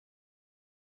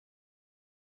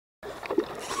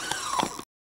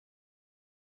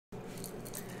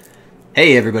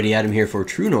Hey everybody, Adam here for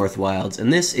True North Wilds,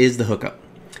 and this is the Hookup.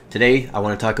 Today I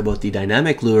want to talk about the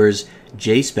Dynamic Lures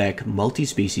J-Spec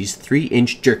multi-species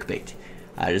 3-inch jerkbait.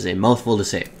 It is a mouthful to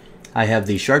say. I have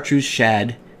the chartreuse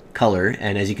shad color,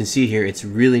 and as you can see here, it's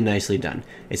really nicely done.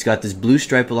 It's got this blue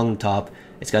stripe along the top,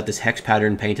 it's got this hex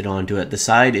pattern painted onto it. The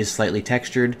side is slightly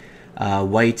textured,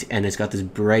 white, and it's got this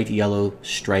bright yellow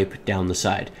stripe down the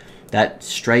side. That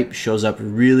stripe shows up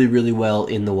really well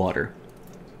in the water.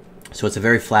 So it's a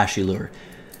very flashy lure.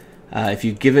 If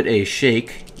you give it a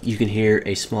shake, you can hear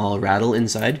a small rattle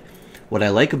inside. What I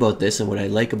like about this and what I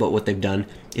like about what they've done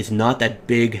is not that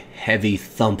big, heavy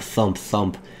thump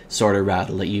sort of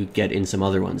rattle that you get in some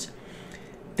other ones.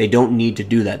 They don't need to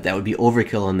do that. That would be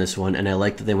overkill on this one, and I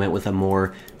like that they went with a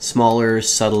more smaller,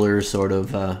 subtler sort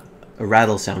of a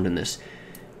rattle sound in this.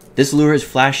 This lure is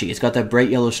flashy. It's got that bright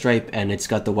yellow stripe and it's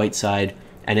got the white side,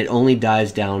 and it only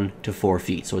dives down to 4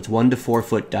 feet. So it's 1 to 4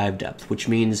 foot dive depth, which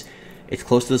means it's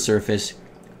close to the surface.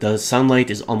 The sunlight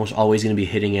is almost always going to be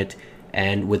hitting it,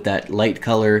 and with that light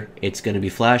color, it's going to be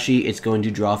flashy. It's going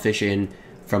to draw fish in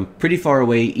from pretty far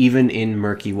away, even in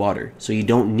murky water. So you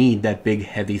don't need that big,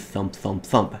 heavy thump.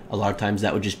 A lot of times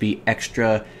that would just be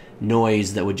extra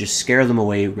noise that would just scare them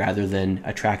away rather than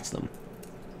attract them.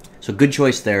 So good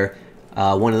choice there.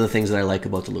 One of the things that I like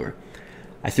about the lure.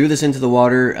 I threw this into the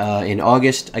water in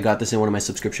August. I got this in one of my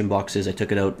subscription boxes. I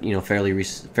took it out,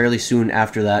 fairly soon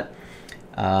after that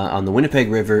on the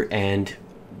Winnipeg River, and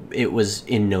it was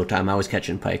in no time. I was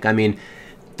catching pike. I mean,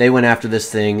 they went after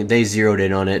this thing. They zeroed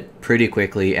in on it pretty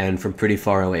quickly and from pretty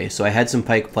far away. So I had some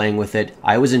pike playing with it.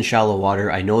 I was in shallow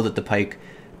water. I know that the pike,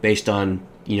 based on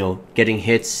getting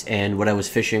hits and what I was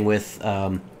fishing with,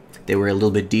 they were a little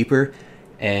bit deeper.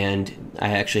 And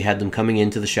I actually had them coming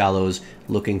into the shallows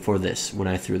looking for this when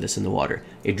I threw this in the water.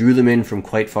 It drew them in from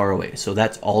quite far away, so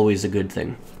that's always a good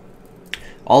thing.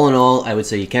 All in all, I would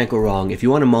say you can't go wrong. If you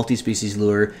want a multi-species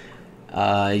lure,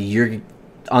 you're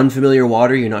unfamiliar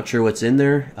water, you're not sure what's in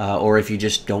there, or if you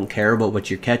just don't care about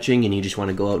what you're catching and you just want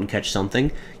to go out and catch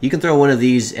something, you can throw one of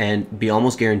these and be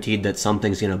almost guaranteed that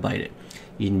something's going to bite it.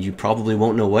 You probably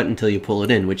won't know what until you pull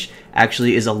it in, which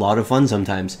actually is a lot of fun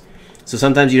sometimes. So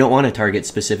sometimes you don't want to target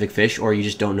specific fish, or you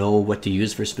just don't know what to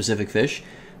use for specific fish,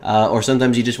 or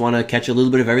sometimes you just want to catch a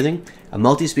little bit of everything. A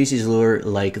multi-species lure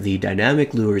like the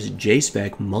Dynamic Lures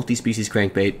J-Spec multi-species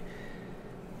crankbait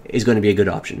is going to be a good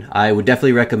option. I would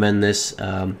definitely recommend this.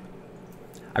 I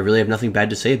really have nothing bad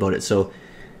to say about it, so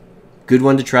good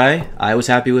one to try. I was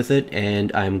happy with it,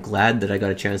 and I'm glad that I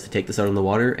got a chance to take this out on the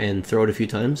water and throw it a few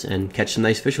times and catch some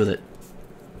nice fish with it.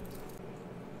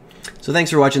 So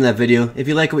thanks for watching that video. If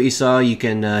you like what you saw, you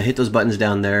can hit those buttons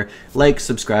down there. Like,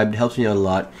 subscribe, it helps me out a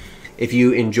lot. If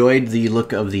you enjoyed the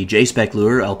look of the J-Spec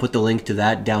lure, I'll put the link to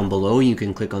that down below. You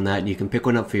can click on that and you can pick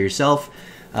one up for yourself.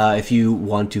 If you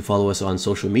want to follow us on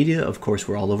social media, of course,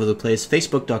 we're all over the place.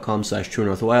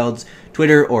 Facebook.com/TrueNorthWilds,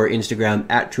 Twitter or Instagram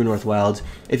 @TrueNorthWilds.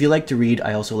 If you like to read,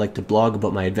 I also like to blog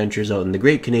about my adventures out in the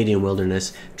great Canadian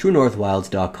wilderness,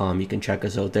 TrueNorthWilds.com. You can check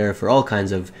us out there for all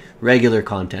kinds of regular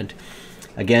content.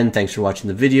 Again, thanks for watching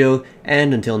the video,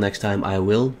 and until next time, I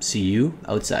will see you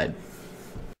outside.